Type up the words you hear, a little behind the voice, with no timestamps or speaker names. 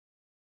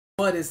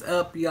What is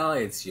up, y'all?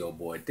 It's your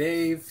boy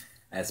Dave.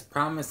 As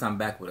promised, I'm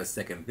back with a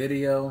second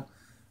video.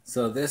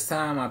 So this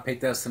time I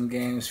picked up some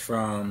games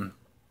from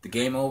the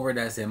Game Over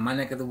that's in my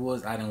neck of the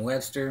woods out in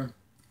Webster.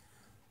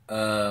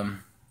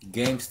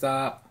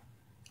 GameStop.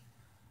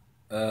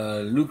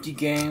 Lukey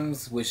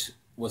Games, which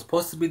was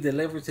supposed to be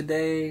delivered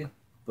today,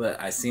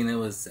 but I seen it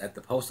was at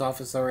the post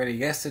office already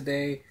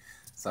yesterday.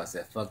 So I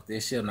said, fuck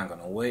this shit. I'm not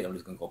going to wait. I'm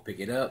just going to go pick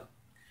it up.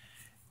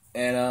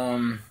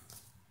 And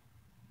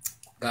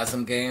got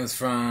some games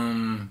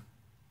from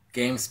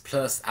Games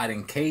Plus out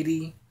in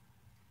Katy.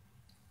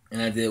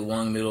 And I did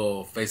one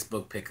little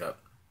Facebook pickup.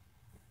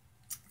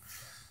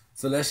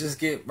 So let's just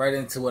get right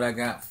into what I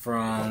got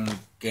from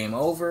Game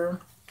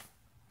Over.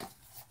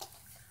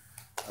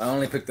 I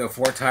only picked up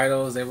 4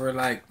 titles. They were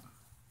like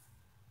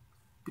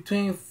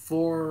between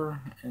 $5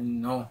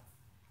 and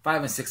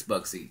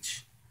 $6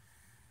 each.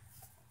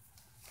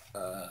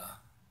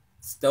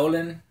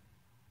 Stolen,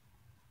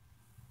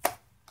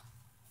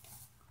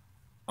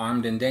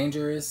 Armed and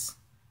Dangerous,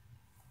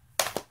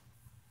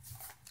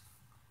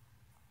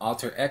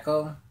 Alter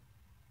Echo,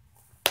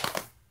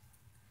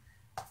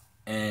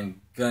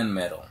 and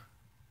Gunmetal.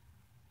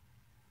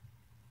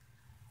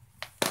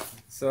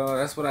 So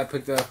that's what I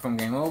picked up from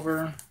Game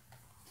Over.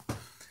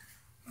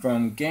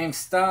 From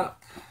GameStop,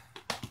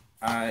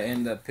 I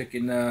ended up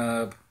picking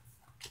up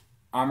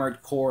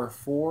Armored Core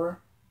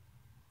 4,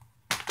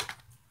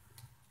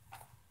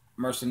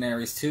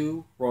 Mercenaries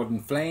 2, World in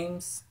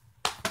Flames,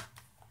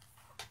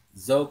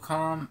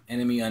 Zocom,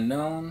 Enemy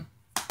Unknown,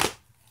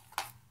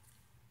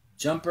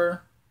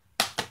 Jumper,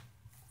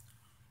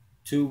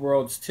 Two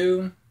Worlds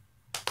 2.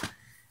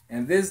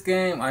 And this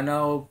game, I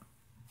know,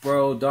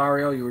 bro,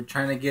 Dario, you were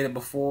trying to get it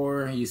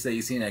before. You said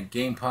you seen it at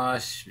Game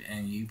Posh,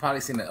 and you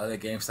probably seen it at other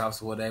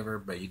GameStops or whatever,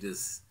 but you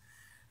just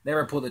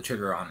never pulled the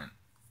trigger on it.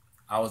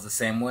 I was the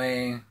same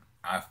way.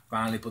 I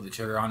finally put the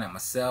trigger on it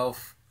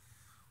myself.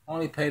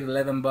 Only paid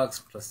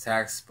 $11 plus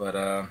tax, but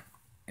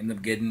ended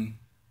up getting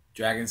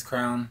Dragon's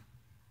Crown.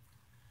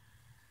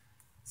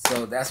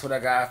 So that's what I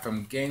got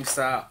from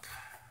GameStop.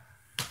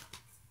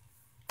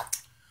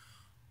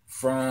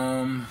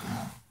 From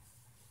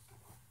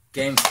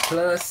Games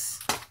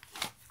Plus,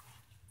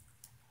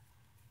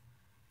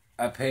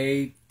 I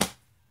paid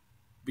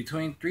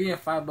between $3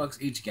 and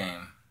 $5 each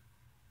game.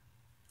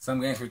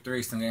 Some games for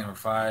 $3, some games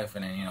for $5,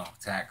 and then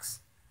tax.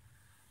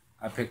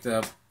 I picked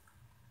up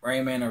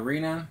Rayman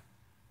Arena,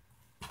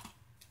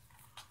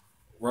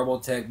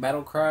 Robotech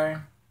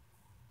Battlecry.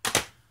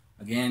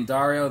 Again,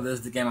 Dario, this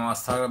is the game I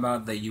was talking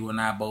about that you and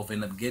I both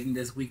end up getting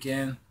this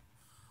weekend.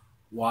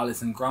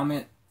 Wallace and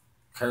Gromit,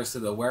 Curse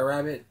of the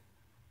Were-Rabbit.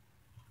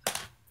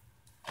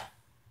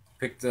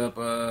 Picked up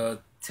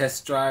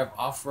Test Drive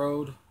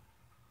Off-Road,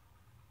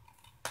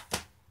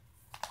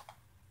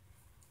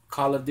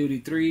 Call of Duty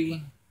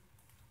 3,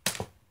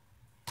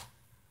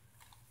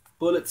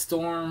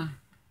 Bulletstorm,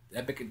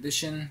 Epic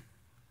Edition.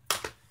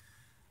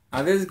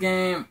 Now this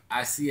game,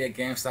 I see at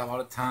GameStop all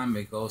the time.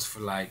 It goes for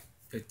like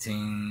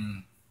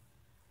 $15,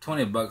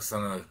 $20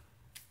 on a,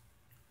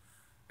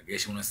 I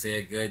guess you want to say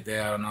a good day.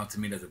 I don't know. To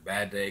me, that's a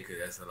bad day because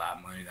that's a lot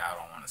of money that I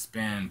don't want to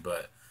spend.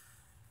 But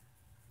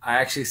I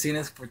actually seen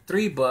this for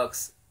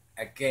 $3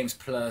 at Games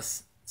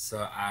Plus. So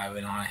I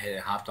went on ahead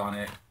and hopped on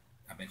it.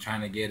 I've been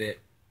trying to get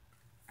it.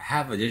 I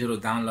have a digital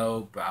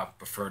download, but I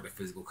prefer the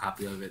physical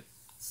copy of it.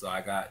 So I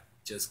got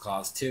Just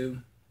Cause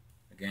 2.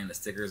 Again, the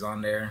sticker's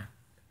on there.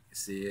 You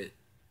see it.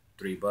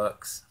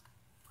 $3.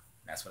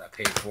 That's what I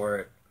paid for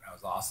it. That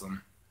was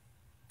awesome.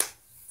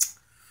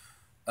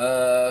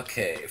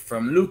 Okay,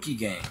 from Lukey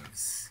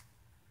Games,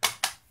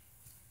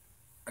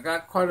 I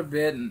got quite a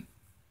bit. And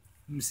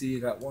let me see, I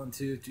got 1,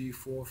 2, 3,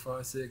 4,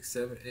 5, 6,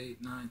 7,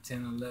 8, 9,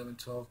 10, 11,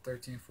 12,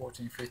 13,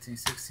 14, 15,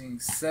 16,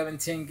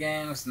 17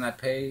 games, and I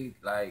paid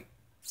like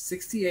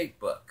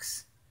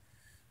 $68.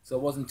 So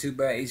it wasn't too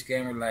bad. Each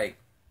game were like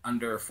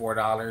under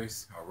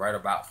 $4 or right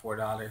about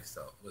 $4,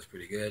 so it was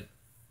pretty good.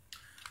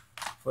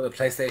 For the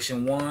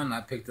PlayStation 1, I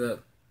picked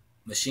up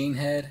Machine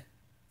Head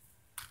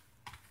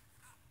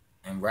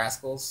and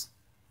Rascals.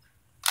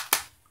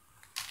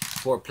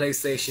 For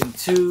PlayStation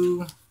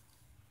 2,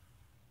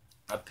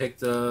 I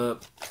picked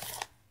up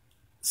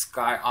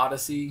Sky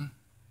Odyssey,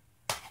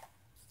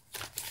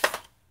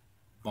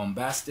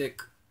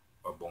 Bombastic,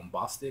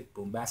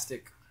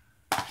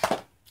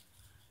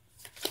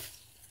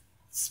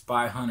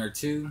 Spy Hunter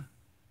 2,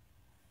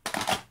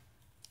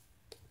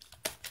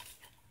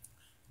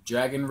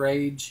 Dragon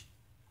Rage,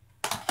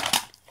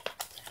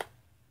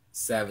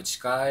 Savage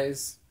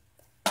Skies,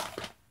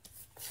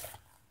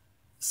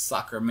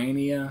 Soccer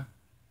Mania,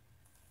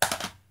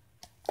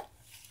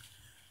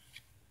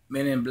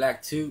 Men in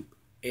Black 2,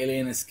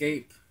 Alien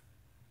Escape,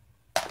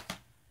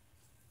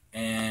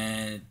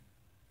 and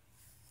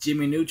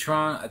Jimmy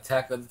Neutron,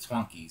 Attack of the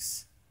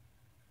Twonkies.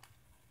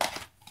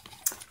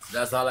 So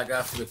that's all I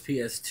got for the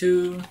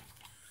PS2.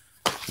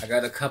 I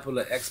got a couple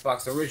of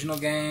Xbox original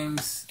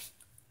games,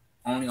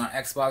 only on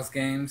Xbox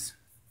games.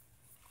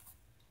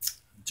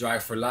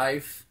 Drive for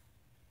Life,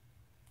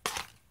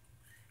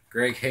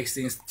 Greg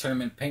Hastings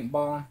Tournament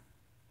Paintball,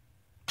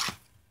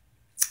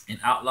 In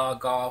Outlaw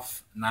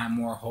Golf, 9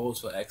 more holes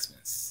for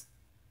Xmas.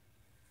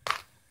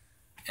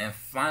 And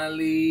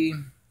finally,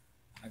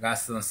 I got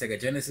some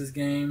Sega Genesis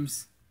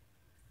games.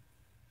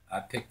 I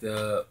picked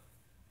up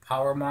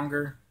Power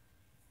Monger,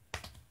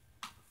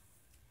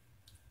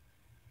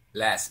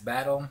 Last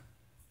Battle,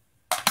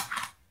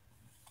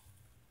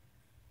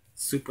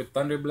 Super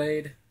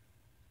Thunderblade,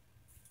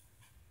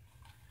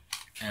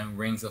 and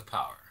Rings of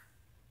Power.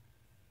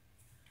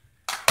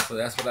 So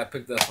that's what I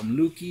picked up from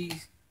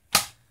Lukey.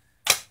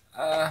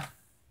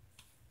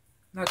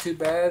 Not too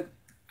bad.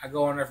 I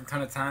go on there from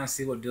time to time,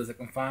 see what deals I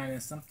can find,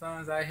 and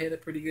sometimes I hit a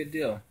pretty good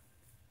deal.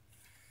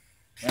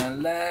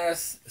 And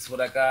last is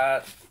what I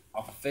got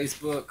off of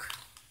Facebook.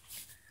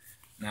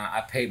 Now,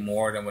 I paid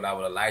more than what I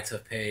would have liked to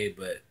have paid,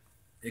 but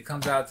it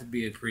comes out to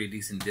be a pretty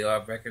decent deal, I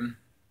reckon.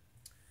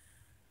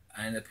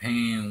 I ended up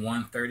paying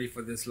 $130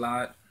 for this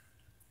lot.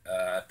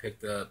 I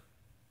picked up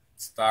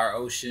Star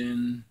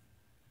Ocean,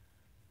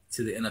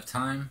 To the End of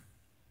Time,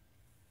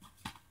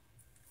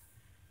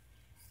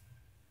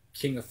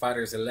 King of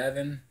Fighters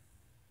 11,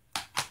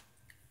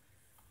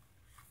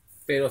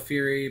 Fatal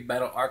Fury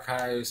Battle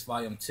Archives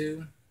Volume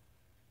 2,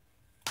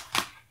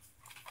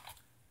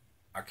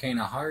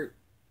 Arcana Heart,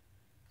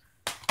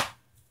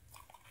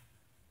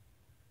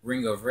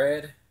 Ring of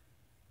Red,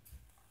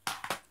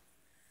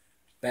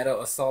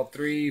 Battle Assault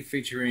 3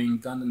 featuring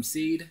Gundam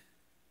Seed,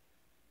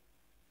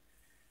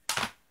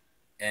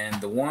 and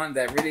the one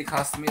that really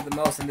cost me the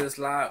most in this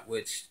lot,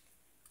 which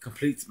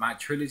completes my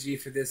trilogy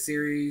for this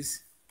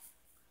series,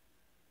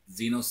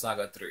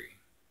 Xenosaga 3.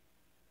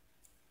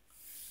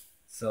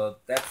 So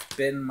that's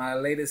been my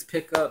latest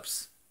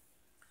pickups.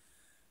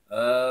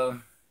 All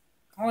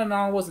in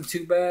all, wasn't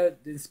too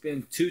bad. Didn't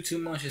spend too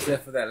much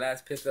except for that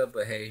last pickup.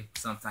 But hey,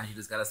 sometimes you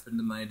just gotta spend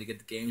the money to get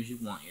the games you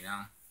want, you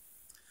know.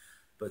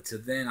 But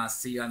till then, I'll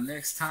see y'all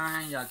next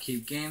time. Y'all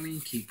keep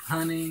gaming, keep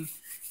hunting,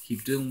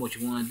 keep doing what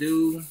you want to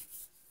do.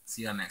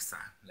 See y'all next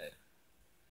time. Later.